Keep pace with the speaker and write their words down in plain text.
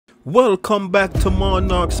Welcome back to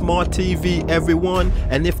Monarch Smart TV, everyone.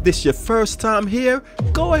 And if this your first time here,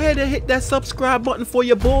 go ahead and hit that subscribe button for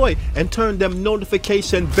your boy and turn them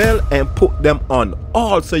notification bell and put them on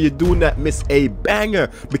all so you do not miss a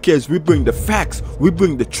banger, because we bring the facts, we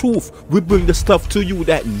bring the truth, we bring the stuff to you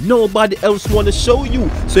that nobody else want to show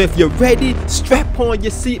you. So if you're ready, strap on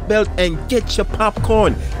your seatbelt and get your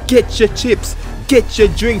popcorn, get your chips, get your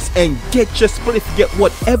drinks, and get your spliff. Get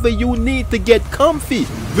whatever you need to get comfy.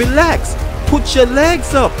 Relax, put your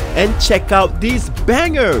legs up, and check out these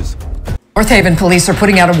bangers. North Haven police are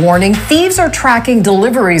putting out a warning. Thieves are tracking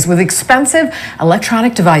deliveries with expensive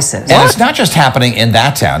electronic devices. And it's not just happening in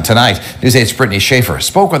that town. Tonight, News 8's Brittany Schaefer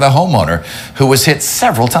spoke with a homeowner who was hit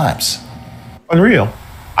several times. Unreal.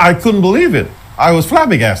 I couldn't believe it. I was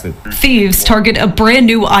flabbergasted. Thieves target a brand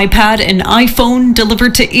new iPad and iPhone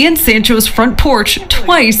delivered to Ann Sancho's front porch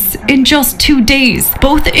twice in just 2 days.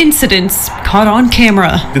 Both incidents caught on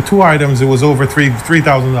camera. The two items, it was over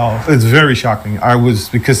 $3,000. It's very shocking.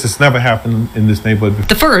 Because it's never happened in this neighborhood before.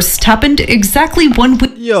 The first happened exactly 1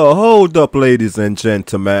 week. Yo, hold up, ladies and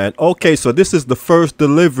gentlemen. Okay, so this is the first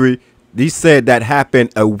delivery. They said that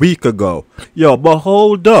happened a week ago. Yo, but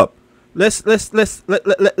hold up. Let's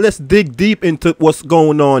dig deep into what's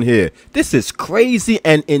going on here. This is crazy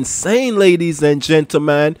and insane, ladies and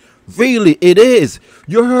gentlemen. Really, it is.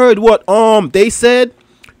 You heard what they said?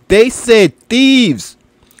 They said thieves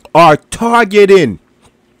are targeting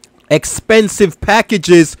expensive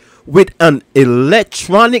packages with an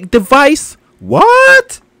electronic device.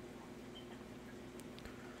 What?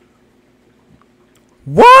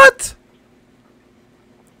 What?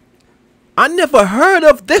 I never heard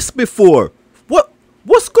of this before.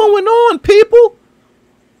 What's going on, people?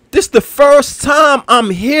 This the first time I'm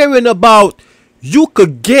hearing about you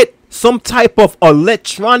could get some type of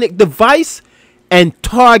electronic device and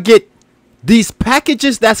target these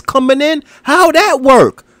packages that's coming in. How that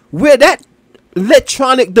work? Where that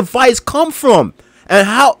electronic device come from? And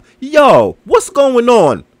how, yo, what's going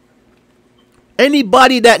on?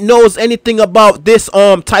 Anybody that knows anything about this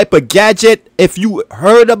type of gadget, if you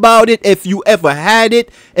heard about it, if you ever had it,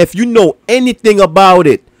 if you know anything about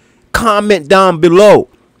it, comment down below.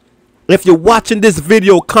 If you're watching this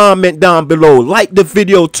video, comment down below. Like the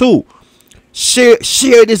video too. Share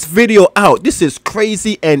this video out. This is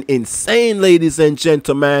crazy and insane, ladies and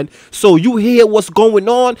gentlemen. So you hear what's going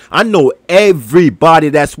on? I know everybody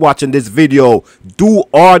that's watching this video do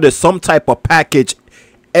order some type of package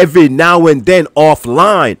every now and then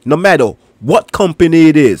offline, no matter what company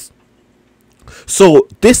it is. So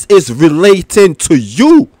this is relating to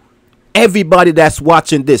you, everybody that's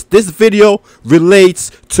watching this video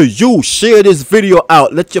relates to you. Share this video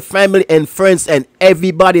out, let your family and friends and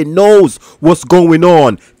everybody knows what's going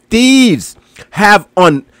on. Thieves have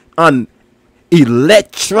an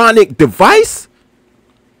electronic device.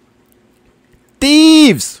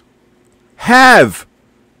 Thieves have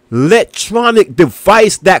electronic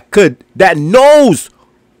device that knows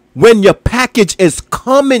when your package is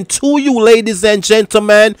coming to you, ladies and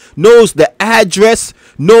gentlemen, knows the address,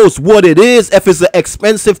 knows what it is, if it's an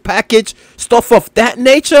expensive package, stuff of that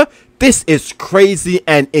nature. This is crazy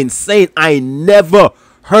and insane. I never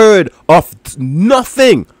heard of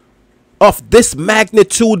nothing of this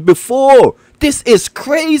magnitude before. This is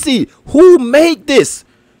crazy. Who made this?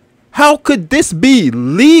 How could this be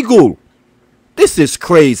legal? This is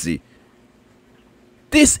crazy.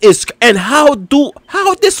 This is, and how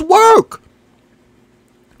this work?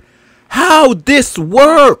 How this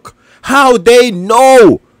work? How they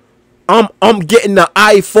know I'm getting an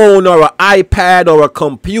iPhone or an iPad or a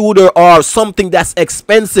computer or something that's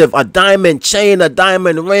expensive, a diamond chain, a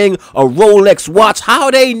diamond ring, a Rolex watch? How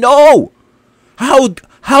they know?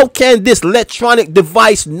 How can this electronic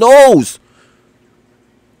device knows?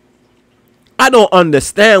 I don't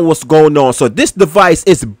understand what's going on. So this device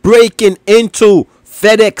is breaking into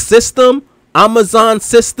FedEx system, Amazon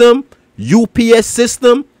system, UPS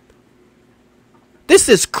system. This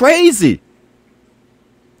is crazy.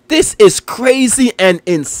 This is crazy and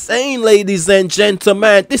insane, ladies and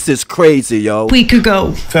gentlemen. This is crazy, yo. Week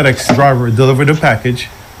ago, FedEx driver delivered a package,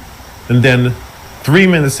 and then 3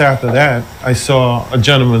 minutes after that, I saw a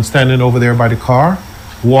gentleman standing over there by the car,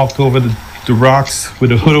 walked over the rocks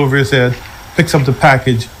with a hood over his head, picks up the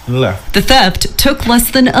package and left. the theft took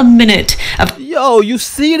less than a minute. Yo, you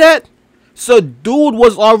see that? So dude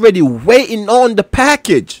was already waiting on the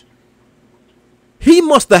package. He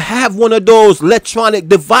must have one of those electronic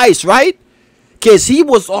device, right? Because he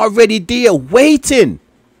was already there waiting.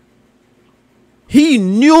 He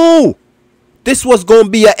knew this was going to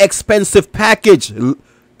be an expensive package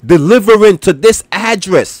delivering to this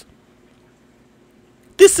address.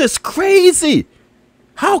 This is crazy.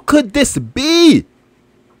 How could this be?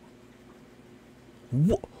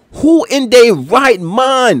 Who in their right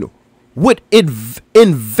mind would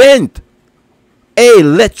invent a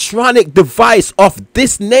electronic device of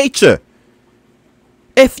this nature?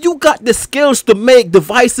 If you got the skills to make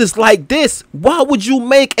devices like this, why would you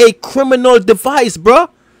make a criminal device,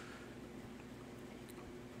 bruh?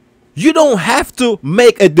 You don't have to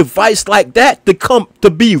make a device like that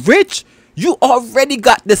to be rich. You already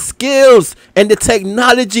got the skills and the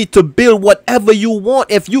technology to build whatever you want.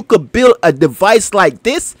 If you could build a device like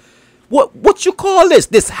this, what you call this?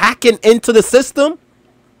 This hacking into the system?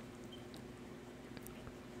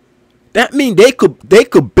 That means they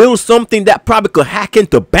could build something that probably could hack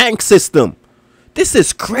into bank system. This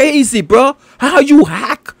is crazy, bro. How you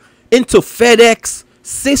hack into FedEx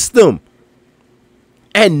system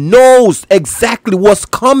and knows exactly what's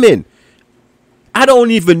coming? I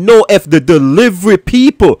don't even know if the delivery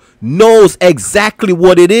people knows exactly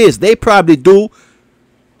what it is. They probably do.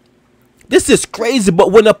 This is crazy,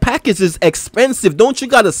 but when a package is expensive, don't you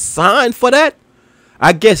got to sign for that?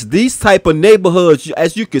 I guess these type of neighborhoods,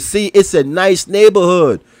 as you can see, it's a nice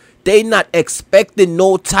neighborhood. They not expecting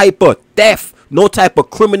no type of theft, no type of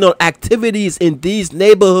criminal activities in these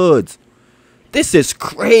neighborhoods. This is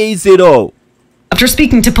crazy though. After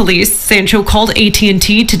speaking to police, Sancho called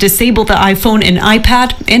AT&T to disable the iPhone and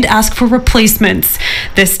iPad and ask for replacements.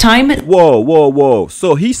 This time... Whoa.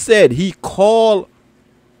 So he said he called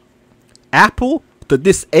Apple to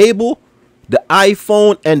disable the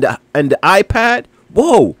iPhone and the iPad?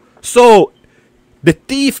 Whoa. So the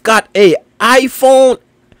thief got a iPhone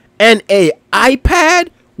and a iPad?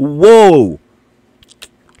 Whoa.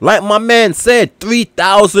 Like my man said,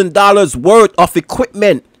 $3,000 worth of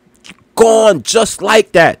equipment gone just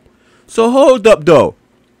like that. So hold up though.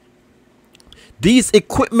 These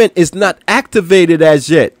equipment is not activated as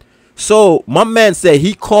yet. So my man said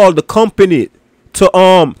he called the company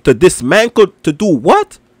to dismantle, to do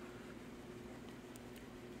what?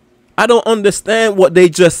 I don't understand what they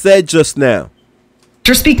just said just now.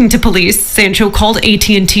 After speaking to police, Sancho called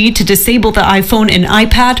AT&T to disable the iPhone and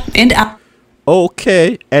iPad and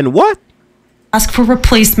okay, and what? Ask for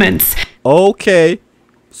replacements. Okay.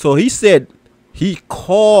 So he said he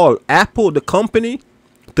called Apple, the company,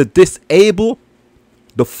 to disable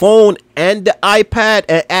the phone and the iPad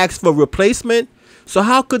and ask for replacement. So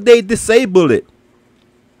how could they disable it?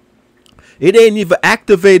 It ain't even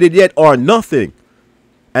activated yet or nothing.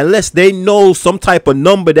 Unless they know some type of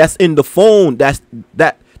number that's in the phone that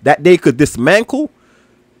they could dismantle.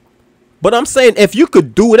 But I'm saying, if you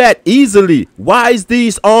could do that easily, why is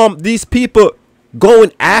these people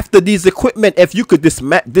going after these equipment if you could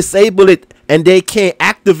disable it and they can't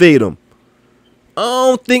activate them? I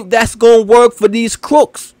don't think that's gonna work for these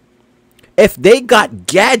crooks. If they got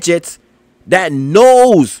gadgets that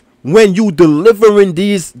knows when you delivering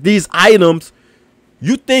these items,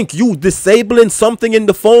 you think you disabling something in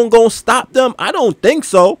the phone gonna stop them? I don't think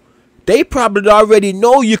so. They probably already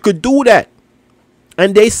know you could do that,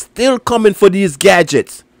 and they still coming for these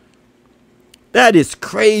gadgets. That is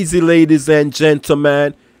crazy, ladies and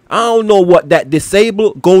gentlemen. I don't know what that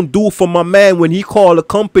disable gonna do for my man when he call a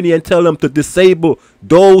company and tell them to disable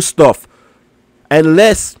those stuff.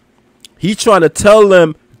 Unless he trying to tell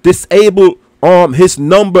them disable his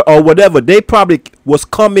number or whatever. They probably was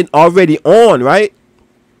coming already on, right?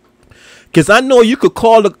 Because I know you could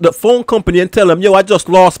call the phone company and tell them, yo, I just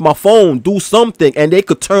lost my phone, do something. And they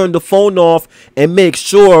could turn the phone off and make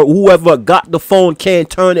sure whoever got the phone can't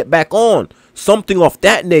turn it back on. Something of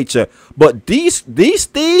that nature. But these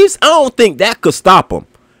thieves, I don't think that could stop them.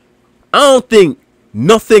 I don't think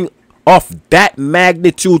nothing of that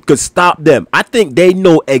magnitude could stop them. I think they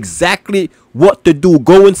know exactly what to do.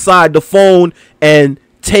 Go inside the phone and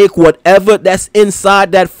take whatever that's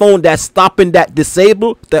inside that phone that's stopping that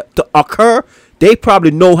disable that to occur. They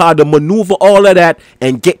probably know how to maneuver all of that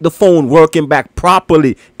and get the phone working back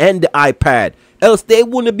properly and the iPad. Else they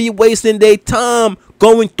wouldn't be wasting their time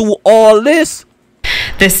going through all this.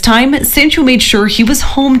 This time, Sancho made sure he was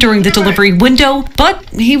home during the delivery window, but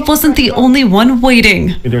he wasn't the only one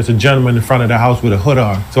waiting. There's a gentleman in front of the house with a hood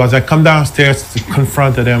on. So as I come downstairs to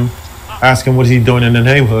confront him, ask him what is he doing in the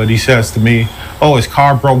neighborhood, he says to me, oh, his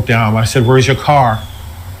car broke down. I said, where's your car?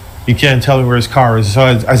 He can't tell me where his car is. So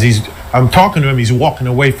I'm talking to him, he's walking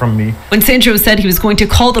away from me. When Sancho said he was going to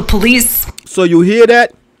call the police. So you hear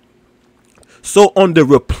that? So on the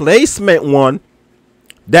replacement one,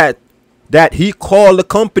 that he called the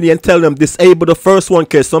company and tell them disable the first one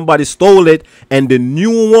because somebody stole it, and the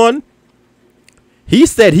new one, he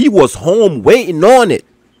said he was home waiting on it.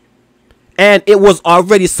 And it was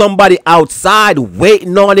already somebody outside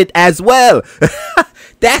waiting on it as well.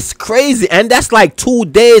 That's crazy. And that's like 2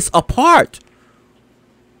 days apart.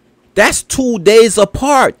 That's 2 days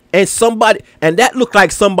apart. And that looked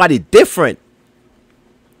like somebody different.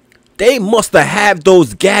 They must have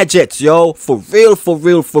those gadgets, yo. For real, for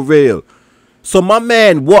real, for real. So my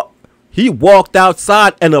man, he walked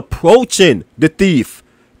outside and approaching the thief.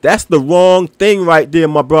 That's the wrong thing right there,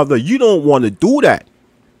 my brother. You don't want to do that.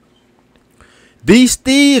 These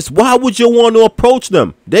thieves, why would you want to approach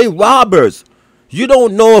them? They robbers. You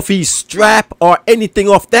don't know if he's strapped or anything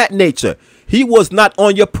of that nature. He was not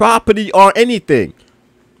on your property or anything.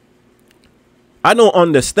 I don't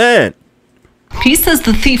understand. He says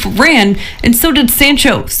the thief ran, and so did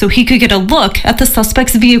Sancho, so he could get a look at the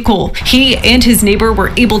suspect's vehicle. He and his neighbor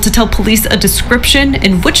were able to tell police a description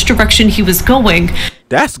and which direction he was going.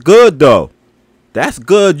 That's good, though. That's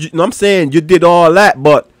good. You know what I'm saying? You did all that,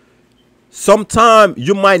 but sometimes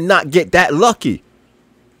you might not get that lucky.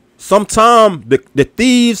 Sometimes the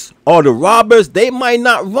thieves or the robbers, they might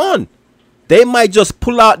not run. They might just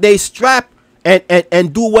pull out their strap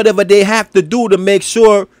and do whatever they have to do to make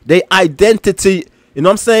sure their identity, you know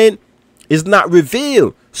what I'm saying, is not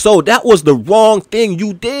revealed. So that was the wrong thing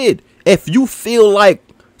you did. If you feel like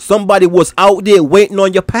somebody was out there waiting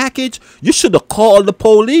on your package, you should have called the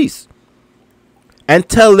police and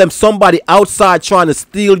tell them somebody outside trying to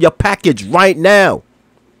steal your package right now.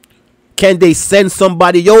 Can they send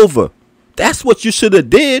somebody over? That's what you should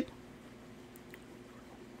have did.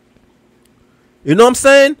 You know what I'm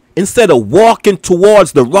saying? Instead of walking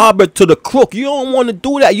towards the robber to the crook. You don't want to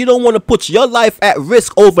do that. You don't want to put your life at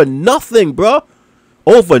risk over nothing, bro.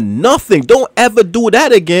 Over nothing. Don't ever do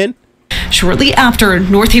that again. Shortly after,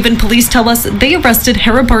 North Haven police tell us they arrested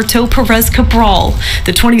Heriberto Perez Cabral.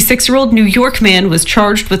 The 26-year-old New York man was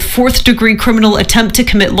charged with fourth-degree criminal attempt to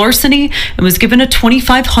commit larceny and was given a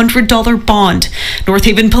 $2,500 bond. North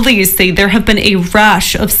Haven police say there have been a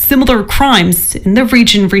rash of similar crimes in the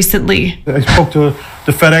region recently. I spoke to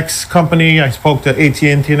the FedEx company, I spoke to AT&T,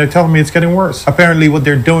 and they're telling me it's getting worse. Apparently what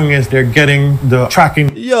they're doing is they're getting the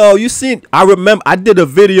tracking. Yo, you seen, I remember I did a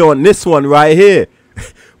video on this one right here.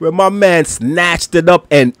 Where my man snatched it up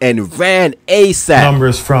and ran ASAP.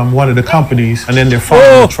 Numbers from one of the companies, and then they're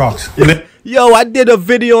following the trucks. Yo, I did a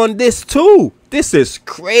video on this too. This is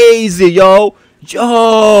crazy, yo.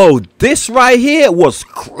 Yo, this right here was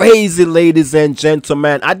crazy, ladies and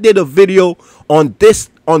gentlemen. I did a video on this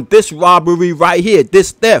robbery right here,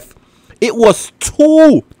 this theft. It was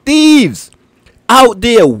 2 thieves out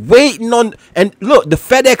there waiting on, and look, the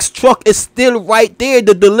FedEx truck is still right there.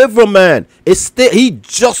 The delivery man is still, he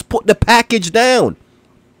just put the package down,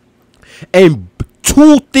 and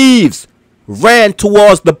 2 thieves ran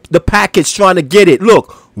towards the package trying to get it.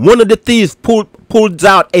 Look, one of the thieves pulls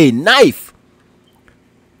out a knife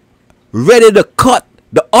ready to cut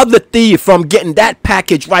the other thief from getting that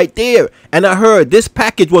package right there. And I heard this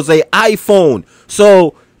package was a iPhone,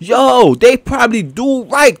 so yo, they probably do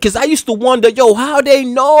right, because I used to wonder, yo, how they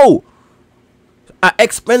know an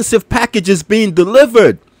expensive package is being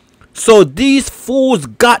delivered. So these fools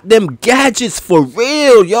got them gadgets for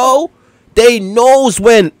real, yo. They knows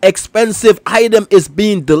when expensive item is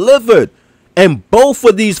being delivered. And both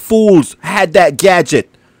of these fools had that gadget.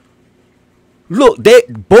 Look,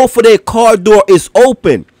 both of their car door is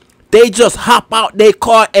open. They just hop out their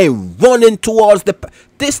car and running towards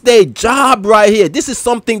this their job right here. This is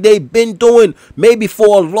something they've been doing maybe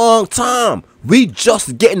for a long time. We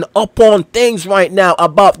just getting up on things right now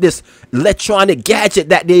about this electronic gadget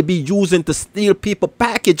that they be using to steal people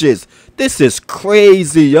packages. This is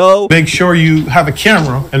crazy, yo. Make sure you have a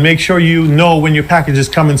camera and make sure you know when your package is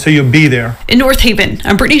coming so you'll be there. In North Haven,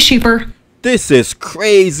 I'm Brittany Schaefer. This is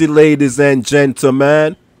crazy, ladies and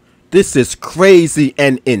gentlemen. This is crazy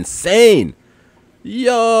and insane.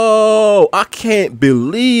 Yo, I can't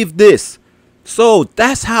believe this. So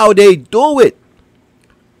that's how they do it.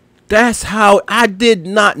 That's how, I did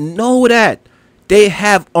not know that. They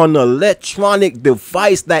have an electronic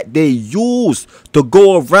device that they use to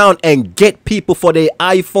go around and get people for their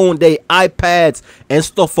iPhone, their iPads, and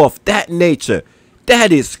stuff of that nature.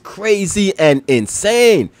 That is crazy and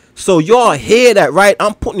insane. So y'all hear that, right?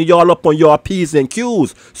 I'm putting y'all up on your P's and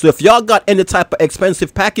Q's. So if y'all got any type of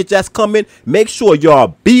expensive package that's coming, make sure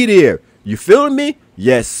y'all be there. You feel me?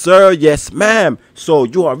 Yes, sir. Yes, ma'am. So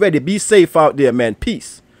you already be safe out there, man.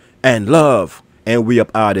 Peace and love. And we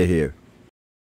up out of here.